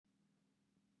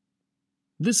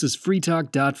This is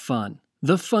freetalk.fun,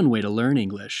 the fun way to learn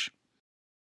English.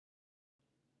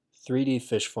 3D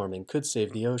fish farming could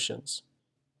save the oceans.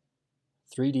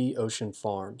 3D ocean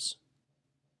farms.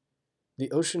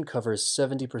 The ocean covers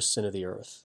 70% of the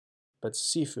earth, but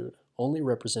seafood only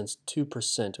represents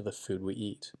 2% of the food we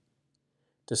eat.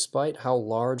 Despite how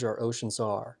large our oceans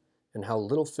are and how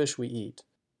little fish we eat,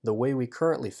 the way we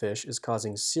currently fish is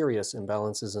causing serious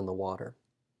imbalances in the water.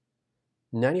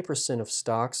 90% of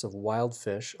stocks of wild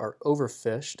fish are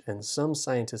overfished, and some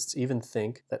scientists even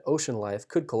think that ocean life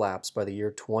could collapse by the year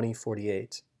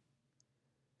 2048.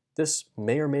 This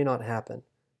may or may not happen,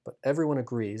 but everyone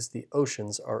agrees the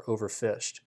oceans are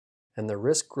overfished, and the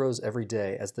risk grows every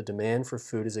day as the demand for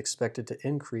food is expected to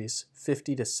increase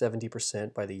 50 to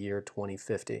 70% by the year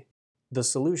 2050. The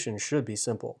solution should be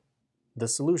simple.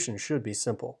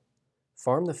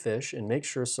 Farm the fish and make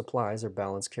sure supplies are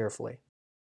balanced carefully.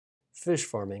 Fish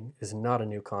farming is not a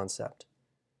new concept.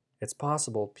 It's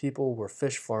possible people were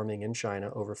fish farming in China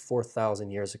over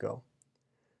 4,000 years ago.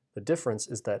 The difference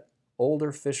is that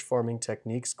older fish farming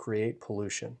techniques create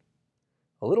pollution.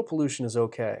 A little pollution is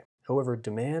okay. However,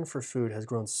 demand for food has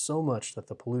grown so much that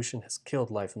the pollution has killed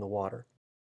life in the water.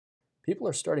 People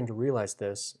are starting to realize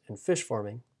this, and fish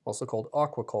farming, also called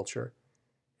aquaculture,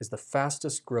 is the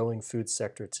fastest growing food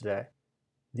sector today.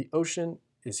 The ocean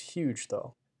is huge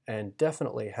though, and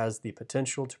definitely has the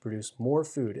potential to produce more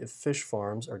food if fish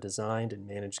farms are designed and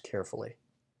managed carefully.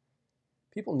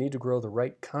 People need to grow the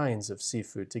right kinds of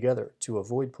seafood together to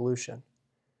avoid pollution.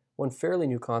 One fairly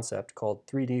new concept called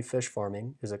 3D fish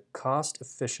farming is a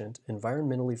cost-efficient,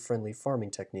 environmentally friendly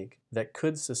farming technique that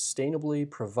could sustainably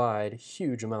provide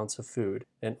huge amounts of food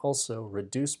and also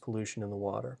reduce pollution in the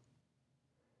water.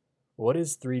 What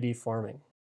is 3D farming?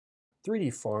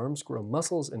 3D farms grow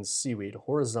mussels and seaweed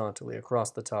horizontally across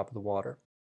the top of the water.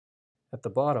 At the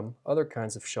bottom, other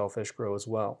kinds of shellfish grow as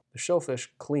well. The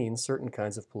shellfish clean certain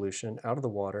kinds of pollution out of the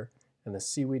water, and the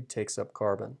seaweed takes up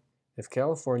carbon. If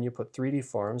California put 3D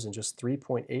farms in just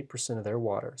 3.8% of their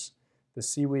waters, the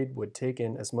seaweed would take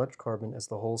in as much carbon as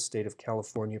the whole state of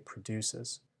California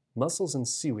produces. Mussels and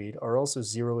seaweed are also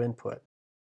zero input.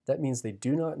 That means they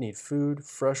do not need food,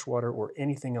 fresh water, or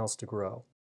anything else to grow.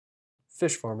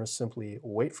 Fish farmers simply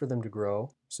wait for them to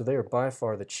grow, so they are by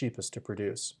far the cheapest to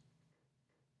produce.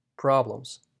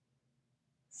 Problems.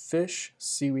 Fish,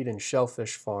 seaweed, and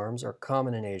shellfish farms are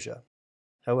common in Asia.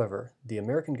 However, the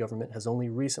American government has only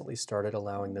recently started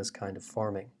allowing this kind of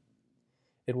farming.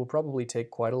 It will probably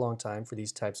take quite a long time for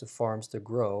these types of farms to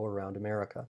grow around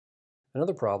America.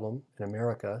 Another problem in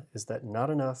America is that not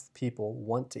enough people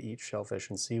want to eat shellfish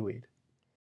and seaweed.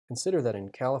 Consider that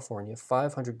in California,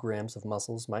 500 grams of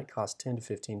mussels might cost $10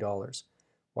 to $15,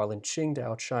 while in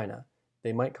Qingdao, China,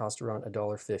 they might cost around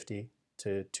 $1.50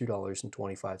 to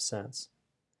 $2.25.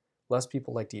 Less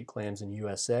people like to eat clams in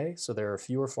USA, so there are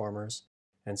fewer farmers,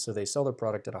 and so they sell their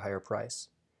product at a higher price.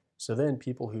 So then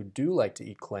people who do like to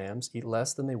eat clams eat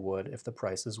less than they would if the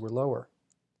prices were lower.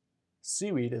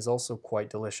 Seaweed is also quite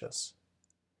delicious,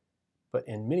 but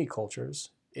in many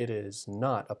cultures, it is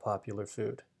not a popular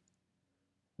food.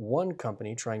 One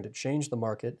company trying to change the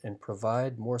market and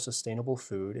provide more sustainable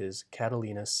food is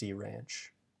Catalina Sea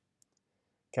Ranch.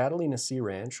 Catalina Sea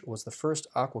Ranch was the first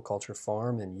aquaculture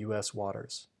farm in U.S.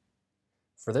 waters.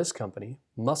 For this company,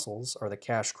 mussels are the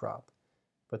cash crop,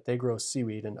 but they grow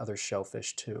seaweed and other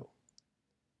shellfish too.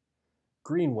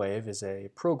 GreenWave is a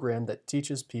program that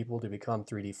teaches people to become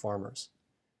 3D farmers.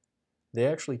 They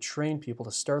actually train people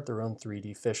to start their own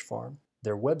 3D fish farm.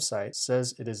 Their website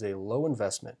says it is a low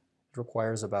investment. It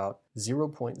requires about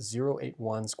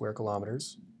 0.081 square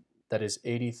kilometers, that is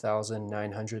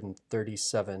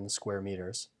 80,937 square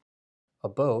meters, a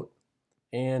boat,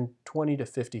 and $20,000 to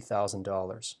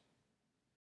 $50,000.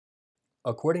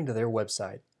 According to their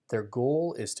website, their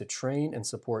goal is to train and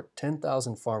support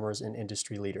 10,000 farmers and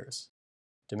industry leaders.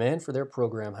 Demand for their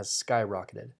program has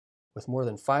skyrocketed, with more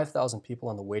than 5,000 people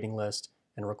on the waiting list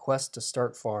and requests to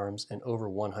start farms in over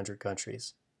 100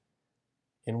 countries.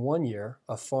 In 1 year,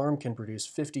 a farm can produce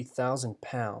 50,000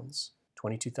 pounds,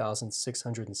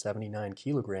 22,679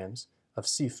 kilograms, of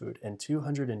seafood and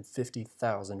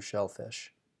 250,000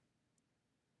 shellfish.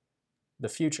 The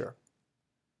future.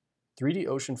 3D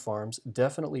ocean farms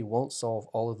definitely won't solve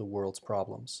all of the world's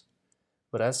problems.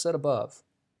 But as said above,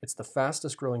 it's the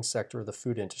fastest growing sector of the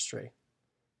food industry.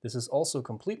 This is also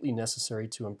completely necessary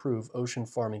to improve ocean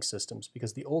farming systems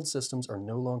because the old systems are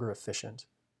no longer efficient.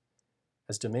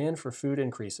 As demand for food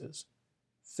increases,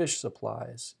 fish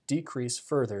supplies decrease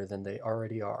further than they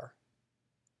already are,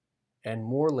 and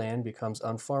more land becomes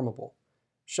unfarmable.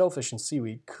 Shellfish and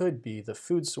seaweed could be the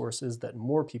food sources that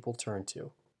more people turn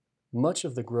to. Much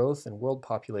of the growth in world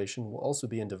population will also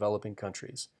be in developing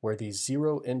countries, where these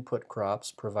zero-input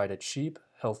crops provide a cheap,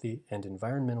 healthy, and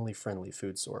environmentally friendly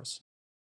food source.